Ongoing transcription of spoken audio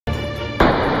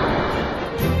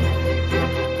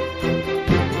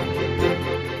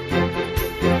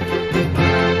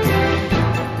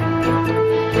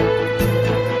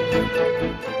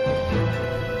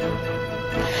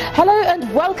Hello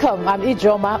and welcome. I'm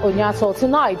Ijoma Onyato.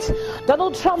 Tonight,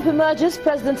 Donald Trump emerges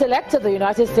president-elect of the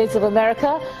United States of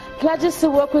America, pledges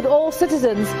to work with all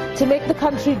citizens to make the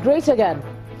country great again.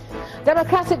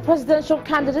 Democratic presidential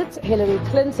candidate Hillary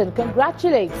Clinton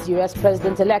congratulates U.S.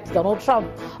 President-elect Donald Trump,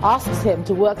 asks him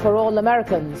to work for all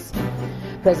Americans.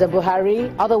 President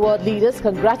Buhari, other world leaders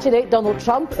congratulate Donald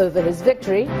Trump over his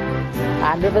victory.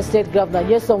 And River State Governor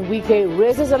Nyesom Wike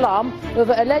raises alarm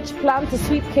over alleged plan to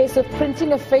sweep case of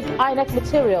printing of fake INEC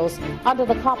materials under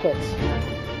the carpet.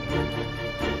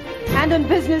 And on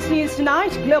business news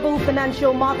tonight, global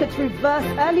financial markets reverse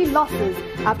early losses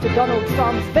after Donald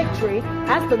Trump's victory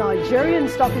as the Nigerian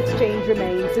stock exchange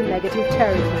remains in negative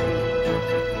territory.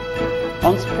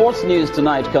 On sports news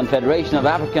tonight, Confederation of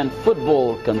African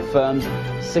Football confirms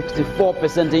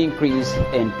 64% increase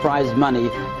in prize money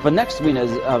for next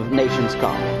winners of Nations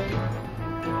Cup.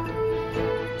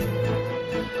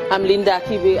 I'm Linda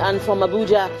Kibe, and from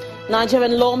Abuja,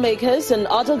 Nigerian lawmakers and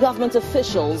other government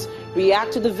officials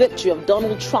react to the victory of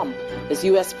Donald Trump as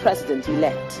U.S.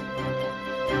 president-elect.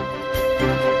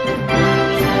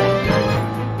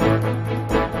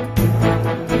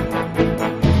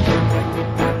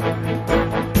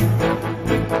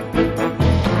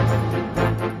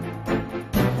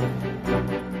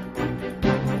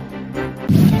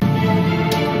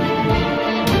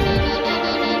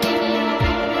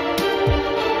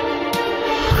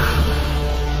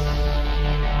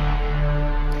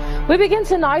 We begin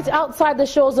tonight outside the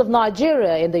shores of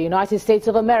Nigeria in the United States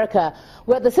of America,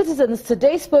 where the citizens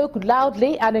today spoke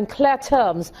loudly and in clear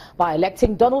terms by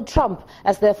electing Donald Trump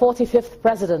as their 45th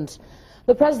president.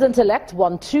 The president-elect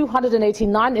won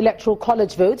 289 electoral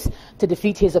college votes to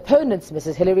defeat his opponent,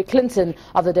 Mrs. Hillary Clinton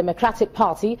of the Democratic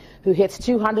Party, who hit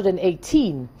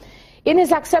 218. In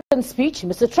his acceptance speech,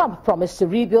 Mr. Trump promised to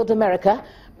rebuild America,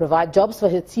 provide jobs for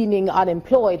his teeming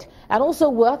unemployed, and also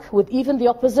work with even the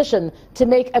opposition to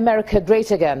make America great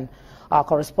again. Our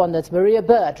correspondent Maria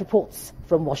Bird reports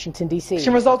from Washington, D.C.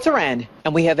 Election results are in,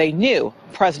 and we have a new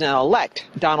president-elect,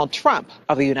 Donald Trump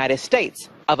of the United States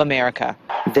of America.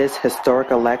 This historic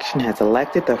election has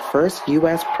elected the first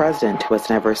U.S. president who has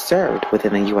never served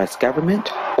within the U.S.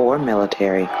 government or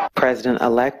military.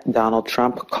 President-elect Donald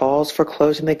Trump calls for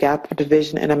closing the gap of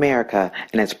division in America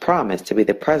and has promised to be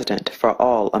the president for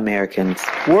all Americans.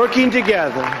 Working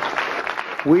together,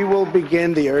 we will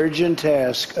begin the urgent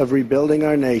task of rebuilding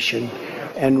our nation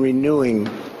and renewing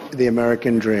the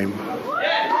American dream.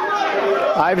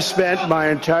 I've spent my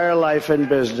entire life in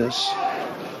business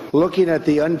looking at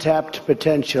the untapped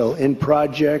potential in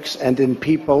projects and in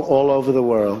people all over the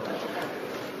world.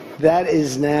 That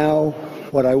is now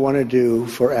what I want to do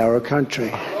for our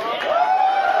country.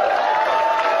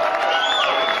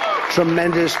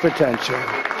 Tremendous potential.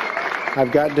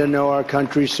 I've gotten to know our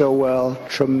country so well.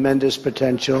 Tremendous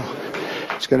potential.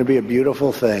 It's going to be a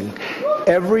beautiful thing.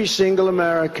 Every single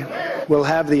American will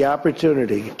have the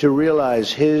opportunity to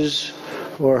realize his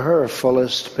or her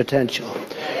fullest potential.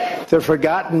 The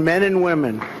forgotten men and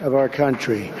women of our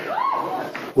country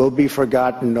will be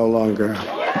forgotten no longer.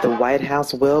 The White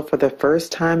House will, for the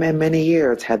first time in many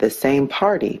years, have the same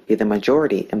party be the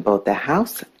majority in both the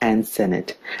House and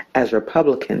Senate, as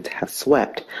Republicans have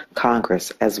swept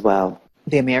Congress as well.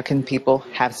 The American people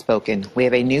have spoken. We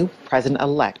have a new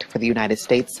president-elect for the United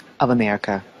States of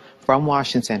America. From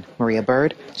Washington, Maria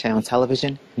Bird, Channel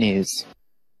Television News.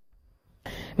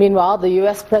 Meanwhile, the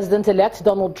U.S. president-elect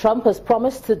Donald Trump has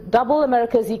promised to double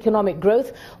America's economic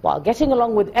growth while getting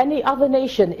along with any other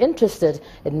nation interested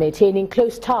in maintaining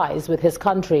close ties with his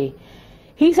country.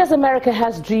 He says America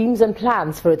has dreams and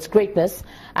plans for its greatness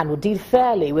and will deal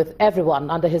fairly with everyone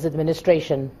under his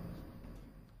administration.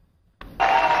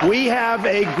 We have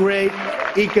a great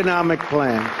economic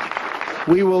plan.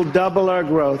 We will double our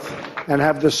growth and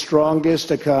have the strongest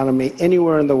economy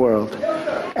anywhere in the world.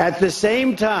 At the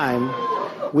same time,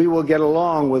 we will get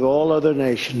along with all other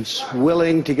nations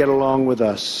willing to get along with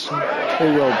us. We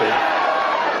will be.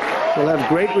 We'll have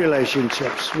great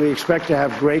relationships. We expect to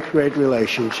have great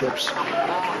relationships.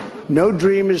 No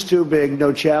dream is too big.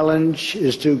 No challenge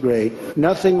is too great.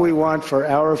 Nothing we want for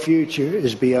our future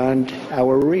is beyond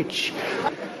our reach.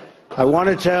 I want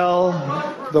to tell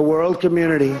the world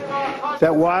community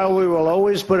that while we will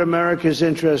always put America's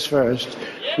interests first,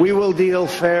 we will deal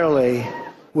fairly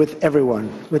with everyone,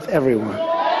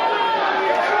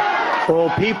 all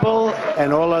people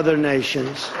and all other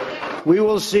nations. We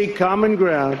will seek common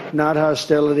ground, not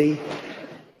hostility,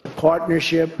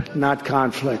 partnership, not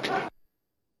conflict.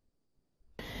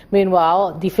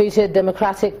 Meanwhile, defeated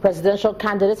Democratic presidential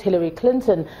candidate Hillary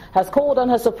Clinton has called on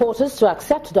her supporters to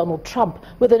accept Donald Trump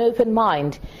with an open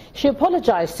mind. She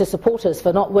apologized to supporters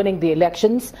for not winning the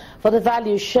elections, for the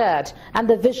values shared and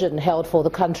the vision held for the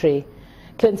country.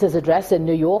 Clinton's address in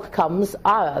New York comes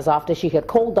hours after she had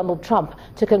called Donald Trump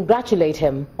to congratulate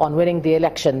him on winning the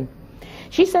election.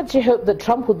 She said she hoped that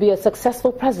Trump would be a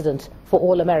successful president for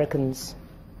all Americans.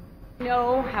 I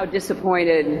know how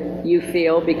disappointed you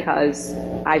feel because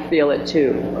I feel it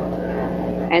too.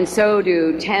 And so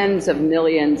do tens of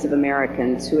millions of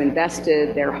Americans who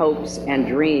invested their hopes and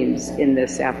dreams in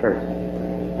this effort.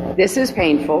 This is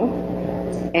painful,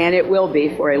 and it will be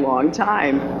for a long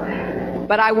time.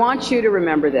 But I want you to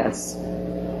remember this.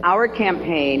 Our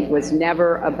campaign was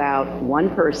never about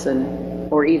one person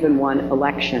or even one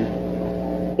election.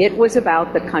 It was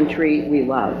about the country we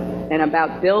love and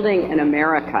about building an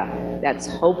America that's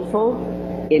hopeful,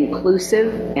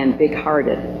 inclusive, and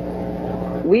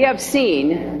big-hearted. We have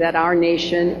seen that our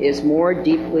nation is more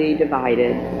deeply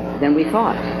divided than we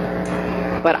thought.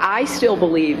 But I still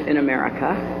believe in America,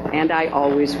 and I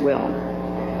always will.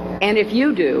 And if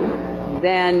you do,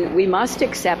 then we must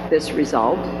accept this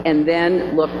result and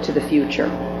then look to the future.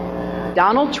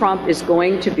 Donald Trump is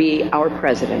going to be our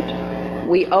president.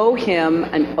 We owe him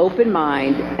an open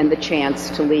mind and the chance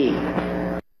to lead.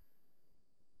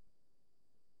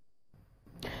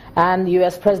 And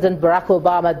U.S. President Barack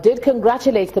Obama did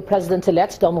congratulate the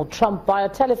president-elect Donald Trump via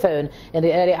telephone in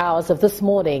the early hours of this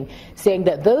morning, saying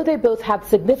that though they both had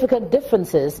significant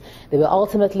differences, they were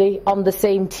ultimately on the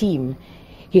same team.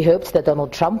 He hoped that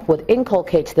Donald Trump would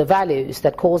inculcate the values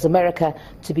that cause America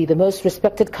to be the most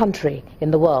respected country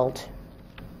in the world.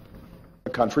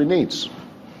 The country needs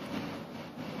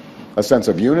a sense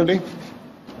of unity,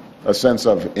 a sense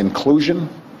of inclusion,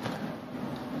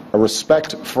 a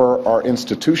respect for our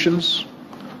institutions,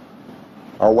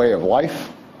 our way of life,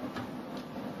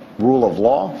 rule of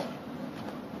law,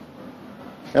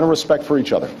 and a respect for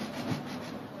each other.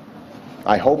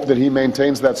 I hope that he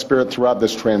maintains that spirit throughout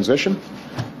this transition,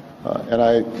 and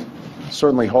I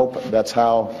certainly hope that's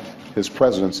how his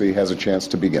presidency has a chance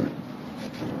to begin.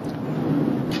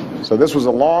 So this was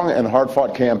a long and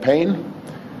hard-fought campaign.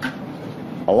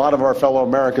 A lot of our fellow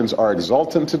Americans are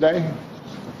exultant today.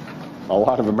 A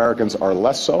lot of Americans are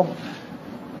less so.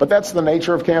 But that's the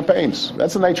nature of campaigns.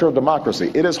 That's the nature of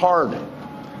democracy. It is hard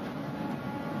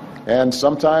and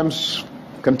sometimes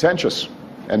contentious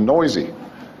and noisy.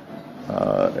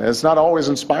 It's not always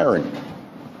inspiring.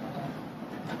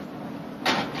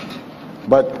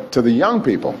 But to the young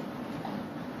people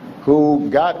who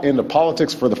got into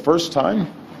politics for the first time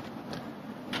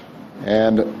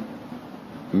and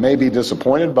may be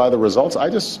disappointed by the results, I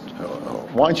just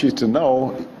want you to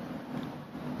know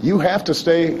you have to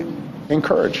stay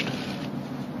encouraged.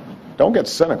 Don't get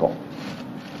cynical.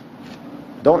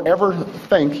 Don't ever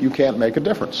think you can't make a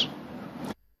difference.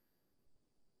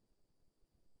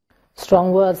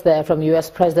 Strong words there from U.S.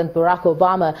 President Barack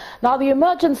Obama. Now, the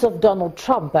emergence of Donald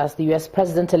Trump as the U.S.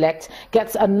 president-elect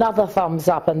gets another thumbs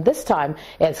up, and this time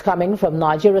it's coming from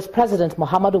Nigeria's President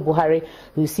Muhammadu Buhari,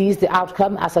 who sees the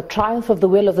outcome as a triumph of the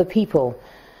will of the people.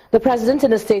 The president,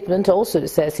 in a statement, also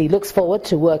says he looks forward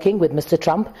to working with Mr.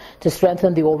 Trump to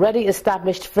strengthen the already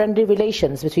established friendly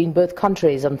relations between both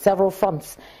countries on several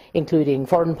fronts, including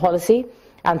foreign policy,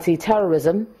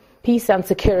 anti-terrorism, peace and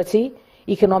security,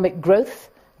 economic growth,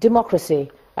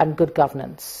 democracy and good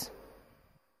governance.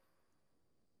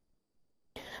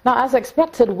 Now, as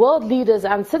expected, world leaders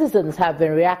and citizens have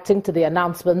been reacting to the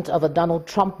announcement of a Donald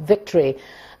Trump victory.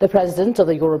 The president of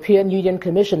the European Union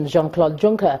Commission, Jean-Claude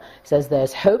Juncker, says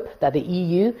there's hope that the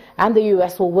EU and the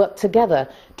US will work together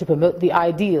to promote the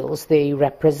ideals they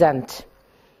represent.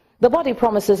 The body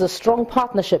promises a strong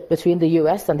partnership between the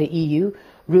US and the EU,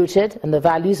 rooted in the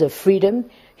values of freedom,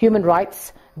 human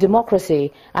rights,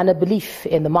 democracy and a belief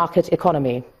in the market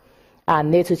economy. And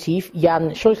NATO chief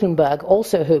Jens Stoltenberg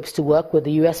also hopes to work with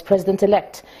the US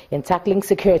president-elect in tackling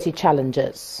security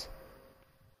challenges.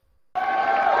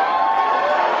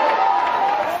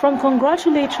 From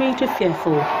congratulatory to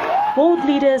fearful, world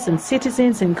leaders and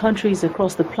citizens in countries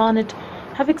across the planet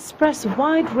have expressed a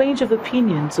wide range of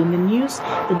opinions on the news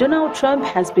that Donald Trump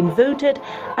has been voted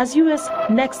as US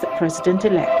next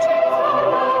president-elect.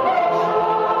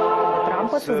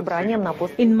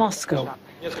 In Moscow,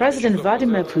 President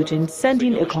Vladimir Putin sent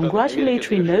in a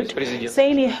congratulatory note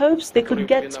saying he hopes they could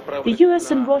get the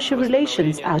US and Russia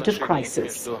relations out of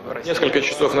crisis.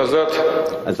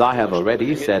 As I have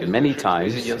already said many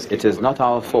times, it is not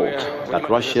our fault that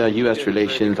Russia-US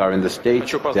relations are in the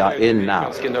state they are in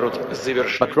now.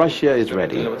 But Russia is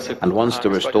ready and wants to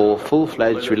restore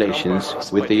full-fledged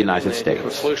relations with the United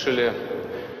States.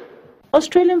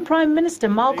 Australian Prime Minister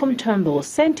Malcolm Turnbull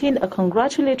sent in a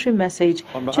congratulatory message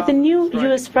to the new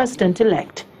US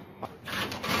President-elect.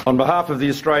 On behalf of the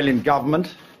Australian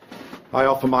Government, I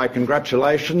offer my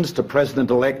congratulations to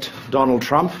President-elect Donald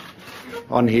Trump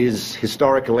on his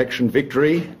historic election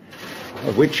victory,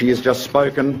 of which he has just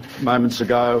spoken moments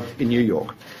ago in New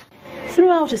York.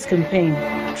 Throughout his campaign,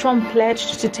 Trump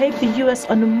pledged to take the US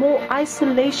on a more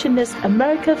isolationist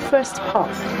America First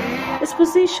path. His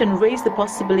position raised the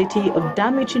possibility of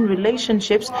damaging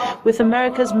relationships with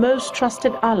America's most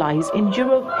trusted allies in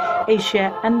Europe,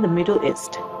 Asia and the Middle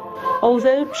East.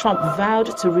 Although Trump vowed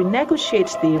to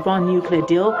renegotiate the Iran nuclear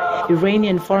deal,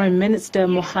 Iranian Foreign Minister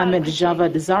Mohammad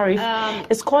Javad Zarif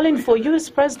is calling for US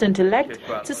President-elect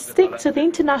to stick to the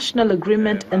international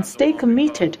agreement and stay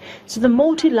committed to the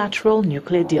multilateral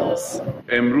nuclear deals.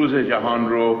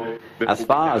 As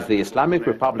far as the Islamic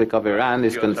Republic of Iran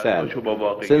is concerned,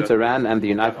 since Iran and the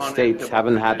United States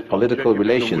haven't had political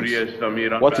relations,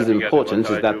 what is important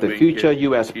is that the future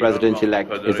US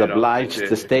President-elect is obliged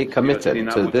to stay committed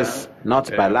to this not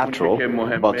bilateral,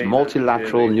 but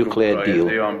multilateral nuclear deal.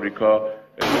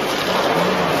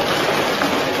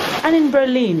 And in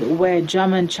Berlin, where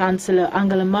German Chancellor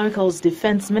Angela Merkel's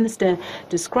defense minister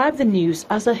described the news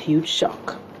as a huge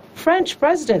shock. French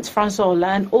President François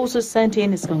Hollande also sent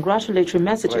in his congratulatory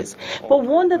messages, but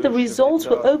warned that the results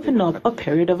will open up a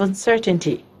period of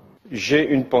uncertainty.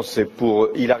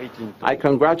 I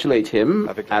congratulate him,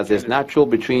 as is natural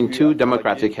between two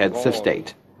democratic heads of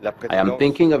state. I am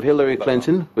thinking of Hillary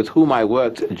Clinton, with whom I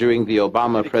worked during the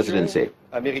Obama presidency.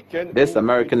 This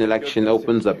American election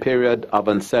opens a period of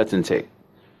uncertainty.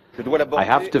 I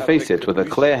have to face it with a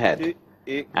clear head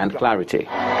and clarity.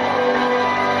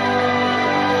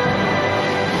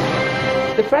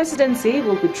 The presidency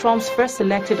will be Trump's first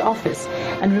elected office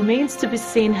and remains to be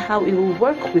seen how it will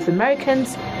work with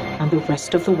Americans and the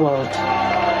rest of the world.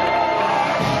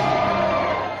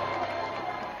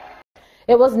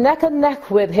 It was neck and neck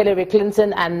with Hillary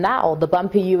Clinton, and now the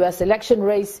bumpy US election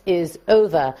race is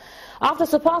over. After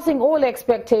surpassing all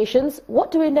expectations,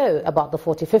 what do we know about the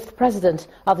 45th President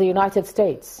of the United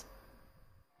States?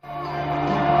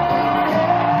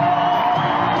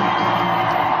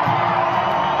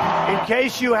 In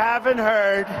case you haven't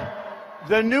heard,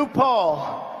 the new poll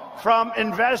from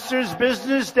Investors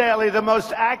Business Daily, the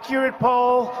most accurate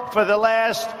poll for the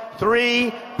last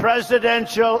 3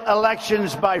 presidential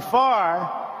elections by far,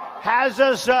 has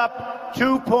us up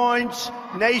 2 points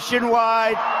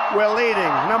nationwide. We're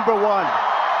leading, number 1.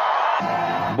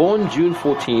 Born June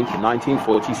 14,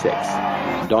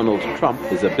 1946, Donald Trump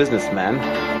is a businessman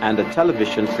and a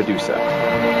television producer.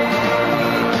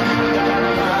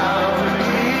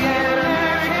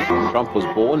 Trump was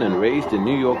born and raised in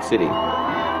New York City,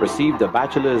 received a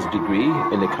bachelor's degree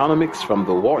in economics from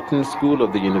the Wharton School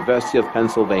of the University of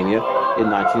Pennsylvania in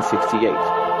 1968.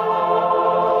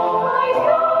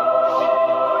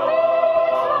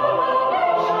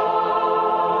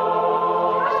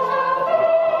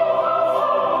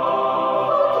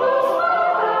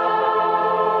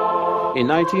 In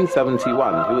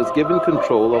 1971, he was given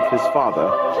control of his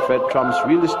father, Fred Trump's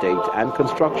real estate and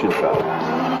construction firm,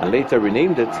 and later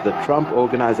renamed it the Trump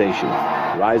Organization,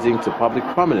 rising to public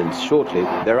prominence shortly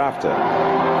thereafter.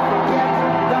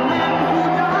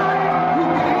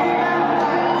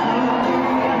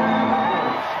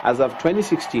 As of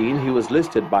 2016, he was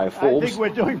listed by Forbes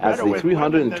as the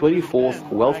 324th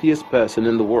wealthiest person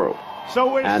in the world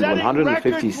and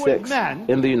 156th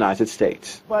in the United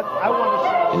States.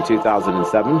 In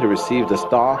 2007, he received a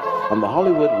star on the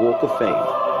Hollywood Walk of Fame.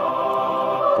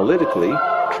 Politically,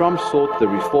 Trump sought the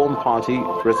Reform Party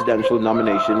presidential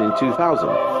nomination in 2000,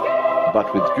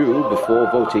 but withdrew before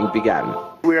voting began.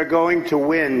 We are going to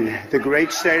win the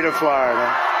great state of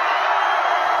Florida,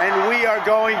 and we are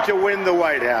going to win the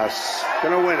White House.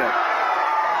 Going to win it.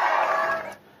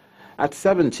 At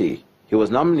 70, he was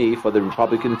nominee for the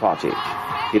Republican Party.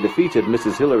 He defeated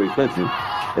Mrs. Hillary Clinton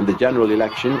in the general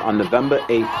election on November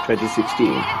 8,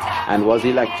 2016, and was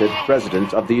elected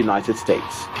President of the United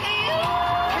States.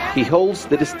 He holds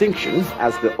the distinction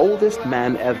as the oldest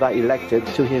man ever elected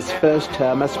to his first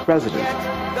term as president,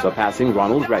 surpassing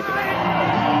Ronald Reagan.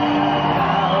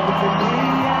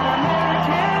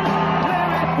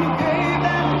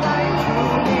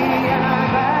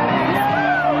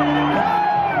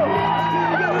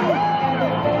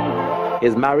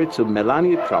 is married to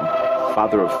Melania Trump,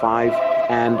 father of 5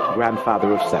 and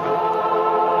grandfather of 7.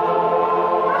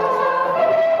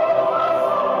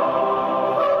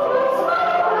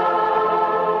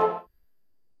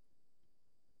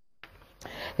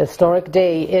 Historic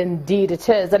day indeed it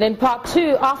is. And in part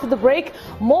 2, after the break,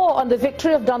 more on the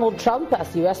victory of Donald Trump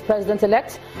as US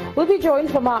President-elect. We'll be joined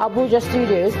from our Abuja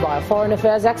studios by a foreign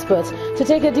affairs expert to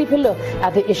take a deeper look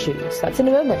at the issues. That's in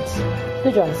a moment.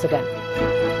 Do join us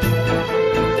again.